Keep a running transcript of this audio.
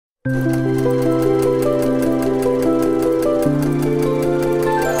Hey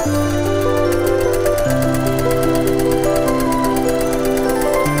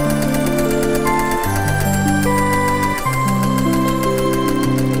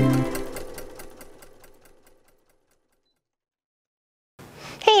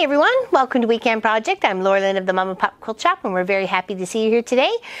everyone, welcome to Weekend Project. I'm Laura Lynn of the Mom and Pop Quilt Shop, and we're very happy to see you here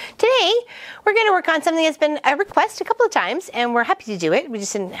today. Today, we're going to work on something that's been a request a couple of times, and we're happy to do it. We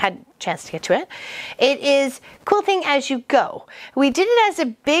just didn't had a chance to get to it. It is quilting as you go. We did it as a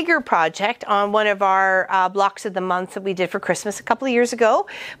bigger project on one of our blocks of the month that we did for Christmas a couple of years ago,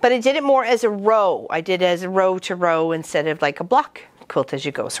 but I did it more as a row. I did it as a row to row instead of like a block quilt as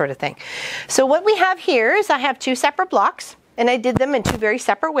you go sort of thing. So what we have here is I have two separate blocks. And I did them in two very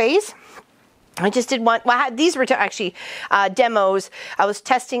separate ways. I just did one. Well, these were actually demos. I was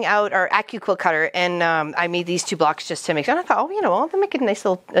testing out our AccuQuilt cutter, and I made these two blocks just to make sure. And I thought, oh, you know, I'll make a nice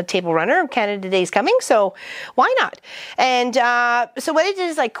little table runner. Canada Day's coming, so why not? And so what I did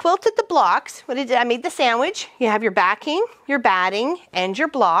is I quilted the blocks. What I did, I made the sandwich. You have your backing, your batting, and your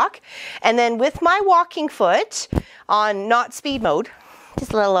block. And then with my walking foot on not speed mode,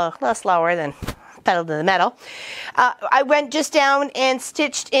 just a little slower than pedal to the metal. I went just down and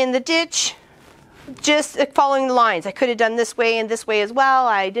stitched in the ditch, just following the lines. I could have done this way and this way as well.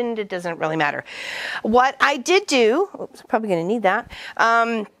 I didn't. It doesn't really matter. What I did do, oops, I'm probably going to need that,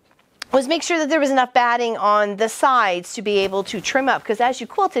 was make sure that there was enough batting on the sides to be able to trim up, because as you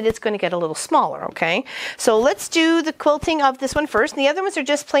quilt it, it's going to get a little smaller, okay? So let's do the quilting of this one first. And the other ones are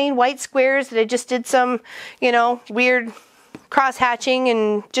just plain white squares that I just did some, you know, weird cross hatching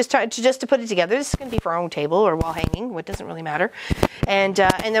and just to put it together. This is going to be for our own table or wall hanging. It doesn't really matter. And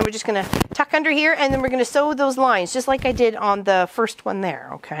then we're just going to tuck under here, and then we're going to sew those lines just like I did on the first one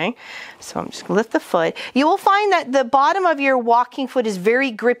there. Okay. So I'm just going to lift the foot. You will find that the bottom of your walking foot is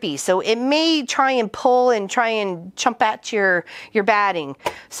very grippy, so it may try and pull and try and chomp at your batting.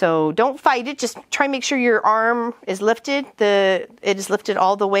 So don't fight it. Just try and make sure your arm is lifted. It is lifted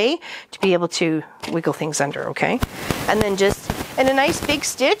all the way to be able to wiggle things under. Okay. And then just in a nice big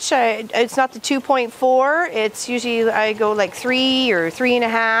stitch, it's not the 2.4, it's usually I go like 3 or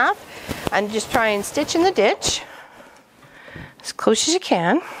 3.5, and just try and stitch in the ditch as close as you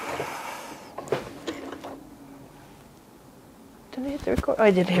can. Did I hit the record? Oh,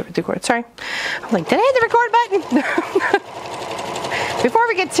 I did hit the record, sorry. I'm like, did I hit the record button? Before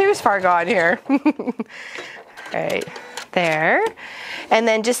we get too far gone here. All right, there. And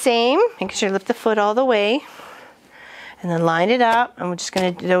then just same, making sure you lift the foot all the way. And then line it up, and we're just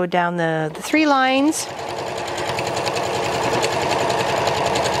going to go down the 3 lines.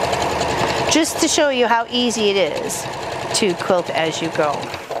 Just to show you how easy it is to quilt as you go.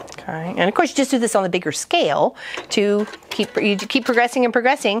 Okay. And of course you just do this on a bigger scale to keep progressing and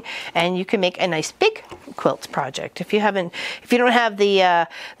progressing, and you can make a nice big quilt project. If you don't have the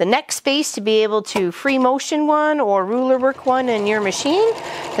neck space to be able to free motion one or ruler work one in your machine,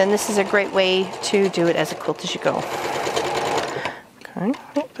 then this is a great way to do it as a quilt as you go. Okay,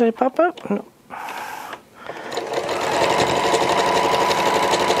 did it pop up? No.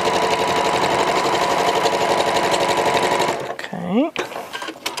 Okay.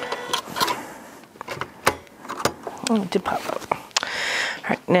 Oh, it did pop up. All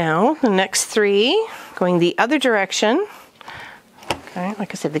right, now the next 3 going the other direction. Okay,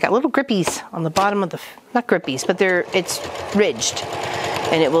 like I said, they got little grippies on the bottom of the, not grippies, but it's ridged,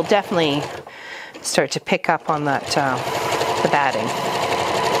 and it will definitely start to pick up on that the batting.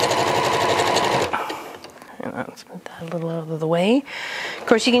 And let's put that a little out of the way. Of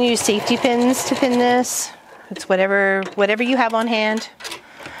course, you can use safety pins to pin this. It's whatever you have on hand.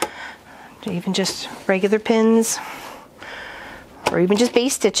 Even just regular pins, or even just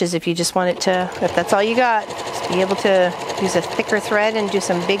base stitches if you just want it to, if that's all you got, just be able to use a thicker thread and do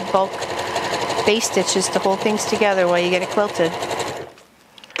some big bulk base stitches to hold things together while you get it quilted.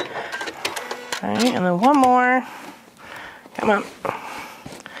 All right, and then one more. Come on.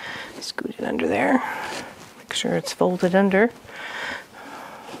 Scoot it under there. Make sure it's folded under.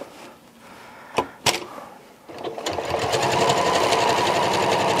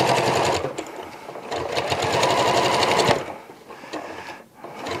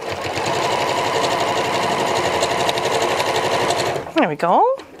 There we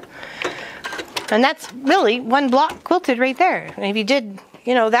go. And that's really one block quilted right there. And if you did,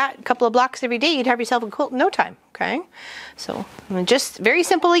 you know, that couple of blocks every day, you'd have yourself a quilt in no time. Okay. okay? So just very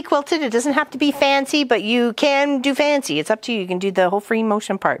simply quilted. It doesn't have to be fancy, but you can do fancy. It's up to you. You can do the whole free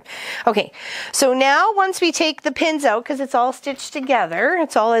motion part. Okay, so now once we take the pins out, because it's all stitched together,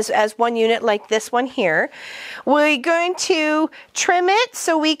 it's all as one unit like this one here, we're going to trim it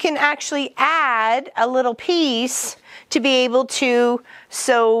so we can actually add a little piece to be able to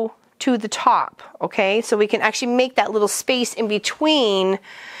sew to the top, okay? So we can actually make that little space in between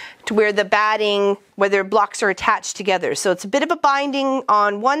to where the batting, where their blocks are attached together. So it's a bit of a binding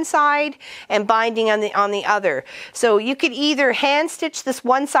on one side and binding on the other. So you could either hand stitch this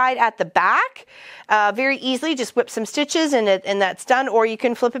one side at the back very easily, just whip some stitches and that's done, or you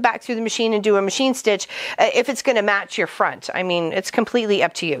can flip it back through the machine and do a machine stitch if it's going to match your front. I mean, it's completely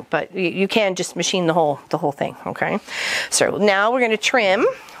up to you, but you can just machine the whole thing, okay? So now we're going to trim.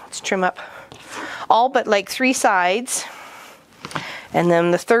 Let's trim up all but like 3 sides. And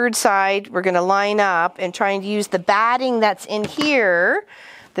then the third side, we're going to line up and try and use the batting that's in here,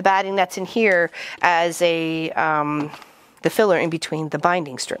 as a the filler in between the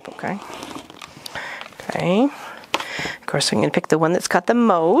binding strip, okay? Okay. Of course, I'm going to pick the one that's got the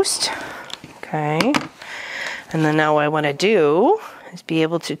most. Okay. And then now what I want to do is be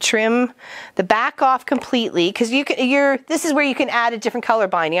able to trim the back off completely, because this is where you can add a different color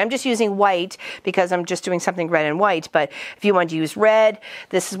binding. I'm just using white because I'm just doing something red and white, but if you want to use red,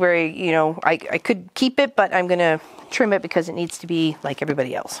 this is where, you know, I could keep it, but I'm going to trim it because it needs to be like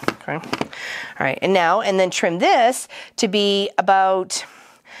everybody else, okay? All right, and then trim this to be about,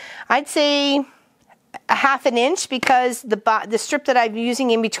 I'd say, a 1/2 inch, because the strip that I'm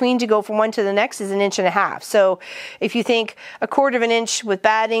using in between to go from one to the next is 1.5 inches. So if you think 1/4 inch with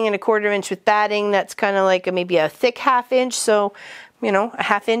batting and 1/4 inch with batting, that's kind of like maybe a thick 1/2 inch. So, you know, a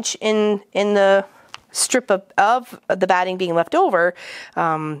 1/2 inch in the strip of the batting being left over,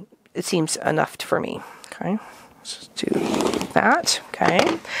 it seems enough for me. Okay, let's just do that. Okay,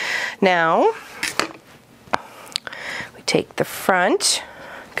 now we take the front,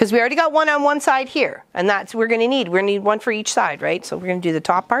 because we already got one on one side here, and that's we're going to need one for each side, right? So we're going to do the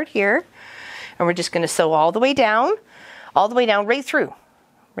top part here, and we're just going to sew all the way down, right through,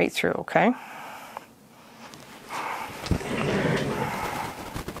 okay?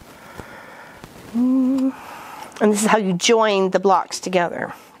 And this is how you join the blocks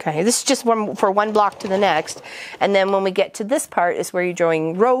together. Okay, this is just for one block to the next, and then when we get to this part is where you're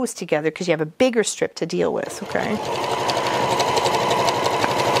drawing rows together, because you have a bigger strip to deal with, okay?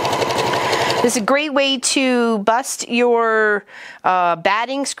 This is a great way to bust your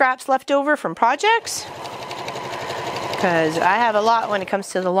batting scraps left over from projects, because I have a lot when it comes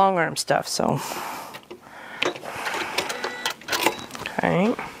to the long arm stuff, so.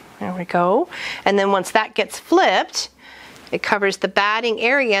 Okay, there we go. And then once that gets flipped, it covers the batting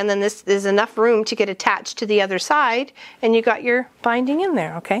area, and then this is enough room to get attached to the other side, and you got your binding in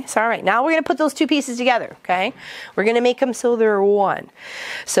there, okay? So all right, now we're gonna put those two pieces together, okay? We're gonna make them so they're one.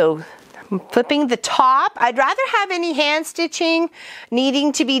 So flipping the top, I'd rather have any hand stitching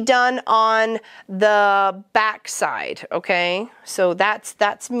needing to be done on the back side, okay? So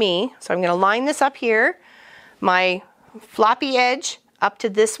that's me. So I'm gonna line this up here, my floppy edge up to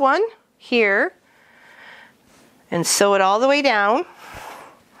this one here, and sew it all the way down.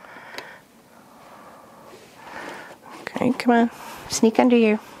 Okay, come on, sneak under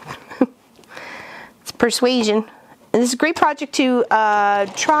here. It's persuasion. And this is a great project to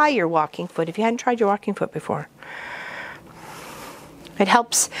try your walking foot if you hadn't tried your walking foot before. It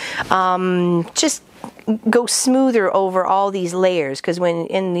helps just go smoother over all these layers, because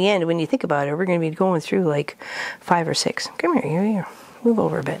in the end, when you think about it, we're going to be going through like 5 or 6. Come here, move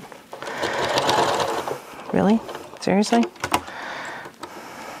over a bit. Really? Seriously?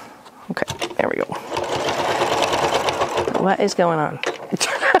 Okay, there we go. What is going on?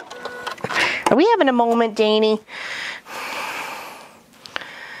 Are we having a moment, Danie?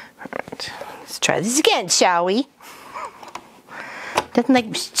 All right, let's try this again, shall we? Nothing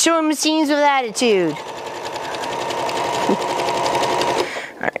like sewing machines with attitude.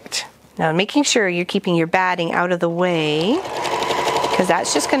 All right, now making sure you're keeping your batting out of the way, because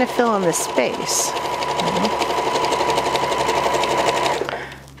that's just going to fill in the space.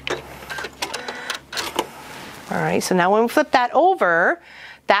 All right, so now when we flip that over,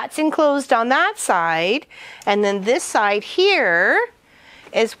 that's enclosed on that side, and then this side here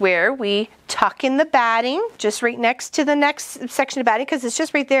is where we tuck in the batting, just right next to the next section of batting, because it's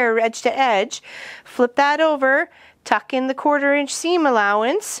just right there, edge to edge. Flip that over, tuck in the 1/4 inch seam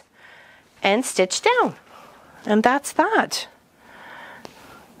allowance, and stitch down. And that's that.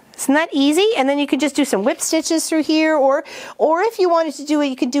 Isn't that easy? And then you can just do some whip stitches through here, or if you wanted to do it,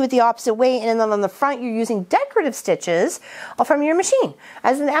 you could do it the opposite way, and then on the front you're using decorative stitches from your machine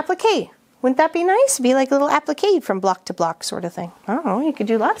as an applique. Wouldn't that be nice? Be like a little applique from block to block sort of thing. I don't know, you could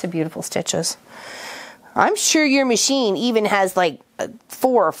do lots of beautiful stitches. I'm sure your machine even has like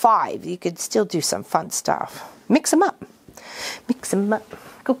 4 or 5. You could still do some fun stuff. Mix them up. Mix them up.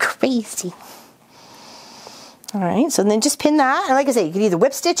 Go crazy. All right, so then just pin that. And like I say, you can either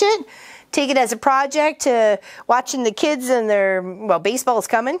whip stitch it, take it as a project to watching the kids and their, well, baseball is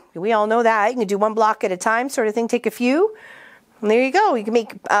coming. We all know that. You can do 1 block at a time sort of thing, take a few. And there you go. You can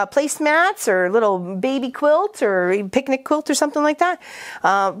make placemats or little baby quilt or a picnic quilt or something like that.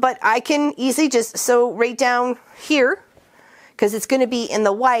 But I can easily just sew right down here because it's going to be in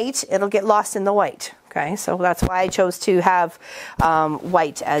the white. It'll get lost in the white. Okay, so that's why I chose to have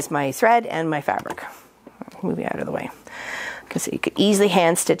white as my thread and my fabric. Move it out of the way because you could easily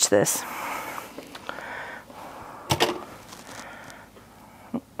hand stitch this.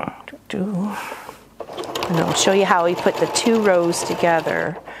 And I'll show you how we put the 2 rows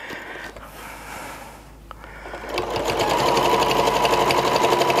together.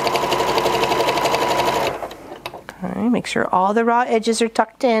 Okay, make sure all the raw edges are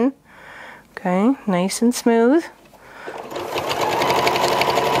tucked in. Okay, nice and smooth.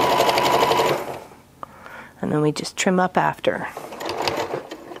 And then we just trim up after.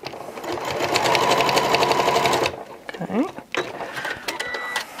 Okay.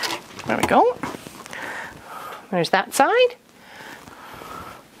 There we go. There's that side.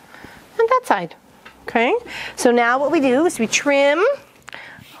 And that side. Okay. So now what we do is we trim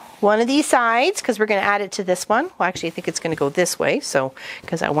one of these sides because we're going to add it to this one. Well, actually, I think it's going to go this way. So,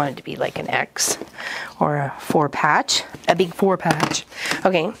 because I want it to be like an X or a 4 patch, a big 4 patch.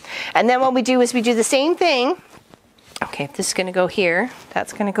 Okay. And then what we do is we do the same thing. Okay, this is going to go here.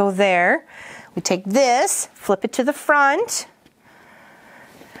 That's going to go there. We take this, flip it to the front,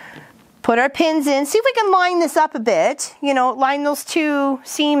 put our pins in. See if we can line this up a bit. You know, line those 2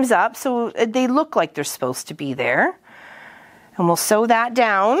 seams up so they look like they're supposed to be there. And we'll sew that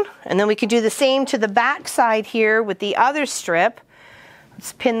down. And then we can do the same to the back side here with the other strip.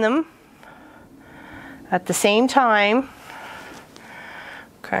 Let's pin them at the same time.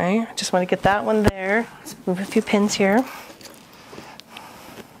 Okay, I just want to get that one there. Let's move a few pins here.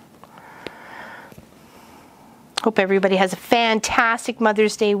 Hope everybody has a fantastic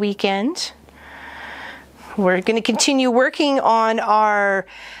Mother's Day weekend. We're going to continue working on our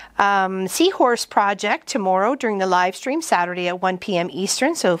seahorse project tomorrow during the live stream, Saturday at 1 p.m.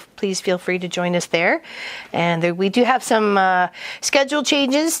 Eastern, so please feel free to join us there. And we do have some schedule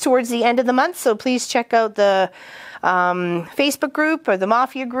changes towards the end of the month, so please check out the Facebook group or the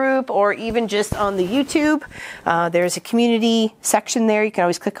Mafia group, or even just on the YouTube. There's a community section there. You can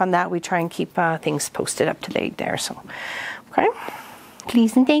always click on that. We try and keep things posted up to date there. So, okay.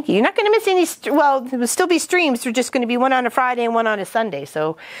 Please and thank you. You're not going to miss any, well, there will still be streams. They're just going to be one on a Friday and one on a Sunday.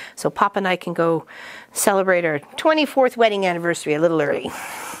 So Pop and I can go celebrate our 24th wedding anniversary a little early.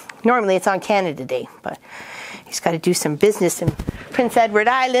 Normally it's on Canada Day, but he's got to do some business in Prince Edward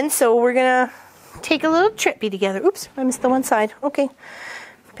Island. So we're going to take a little trippy together. Oops, I missed the one side. Okay,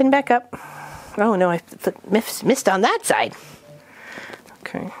 pin back up. Oh no, I missed on that side.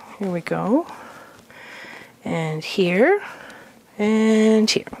 Okay, here we go. And here. And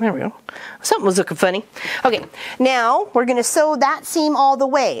here, there we go. Something was looking funny. Okay, now we're going to sew that seam all the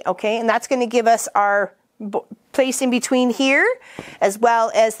way, okay? And that's going to give us our place in between here, as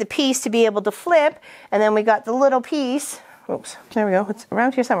well as the piece to be able to flip. And then we got the little piece. Oops, there we go. It's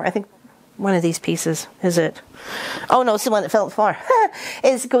around here somewhere. I think one of these pieces is it. Oh no, it's the one that fell on the floor.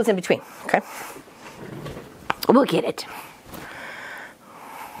 It goes in between, okay? We'll get it.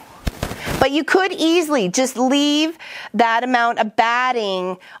 But you could easily just leave that amount of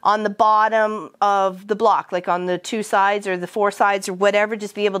batting on the bottom of the block, like on the 2 sides or the 4 sides or whatever,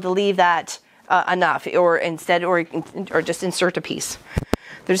 just be able to leave that enough, or instead, or just insert a piece.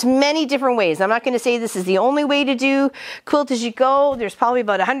 There's many different ways. I'm not going to say this is the only way to do quilt as you go. There's probably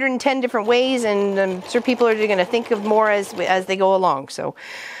about 110 different ways, and I'm sure people are going to think of more as they go along. So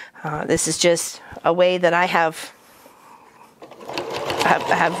this is just a way that I have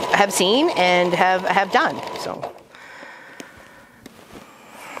seen and have done. So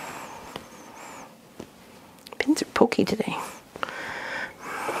pins are pokey today.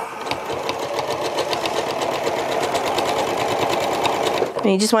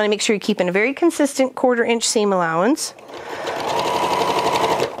 And you just want to make sure you're keeping a very consistent 1/4 inch seam allowance.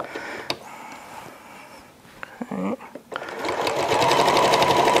 Okay.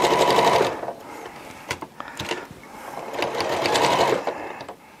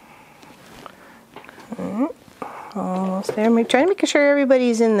 So there, I'm trying to make sure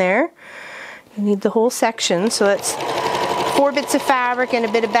everybody's in there. You need the whole section, so that's 4 bits of fabric and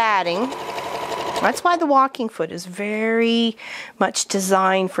a bit of batting. That's why the walking foot is very much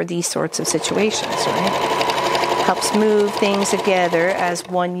designed for these sorts of situations, right? Helps move things together as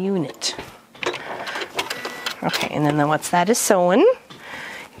one unit. Okay, and then once that is sewn,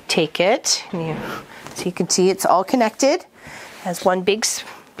 take it, and so you can see it's all connected as one big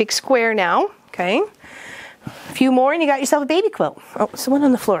square now, okay? A few more and you got yourself a baby quilt. Oh, someone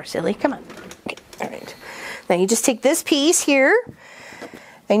on the floor, silly, come on. Okay, all right. Now you just take this piece here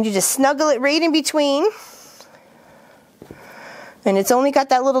and you just snuggle it right in between. And it's only got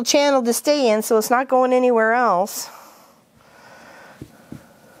that little channel to stay in, so it's not going anywhere else.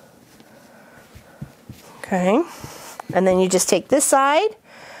 Okay, and then you just take this side,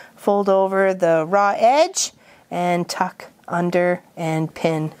 fold over the raw edge, and tuck under and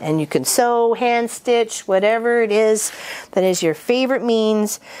pin. And you can sew, hand stitch, whatever it is that is your favorite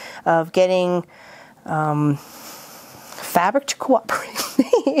means of getting fabric to cooperate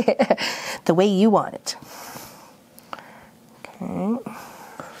the way you want it. Okay.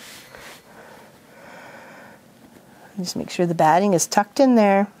 Just make sure the batting is tucked in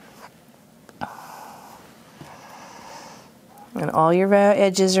there. And all your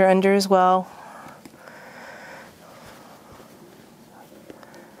edges are under as well.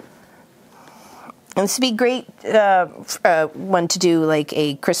 And this would be a great one to do like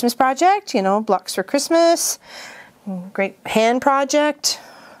a Christmas project, you know, blocks for Christmas. Great hand project.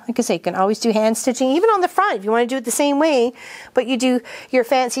 Like I say, you can always do hand stitching, even on the front if you want to do it the same way, but you do your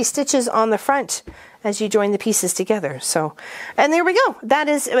fancy stitches on the front as you join the pieces together. So, and there we go. That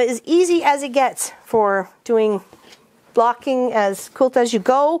is as easy as it gets for doing blocking as quilt as you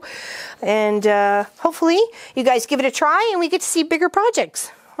go. And hopefully you guys give it a try and we get to see bigger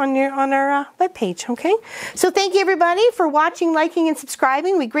projects on our webpage, okay? So thank you everybody for watching, liking, and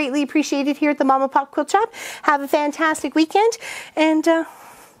subscribing. We greatly appreciate it here at the Mama Pop Quilt Shop. Have a fantastic weekend and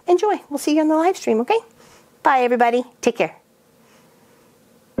enjoy. We'll see you on the live stream, okay? Bye everybody. Take care.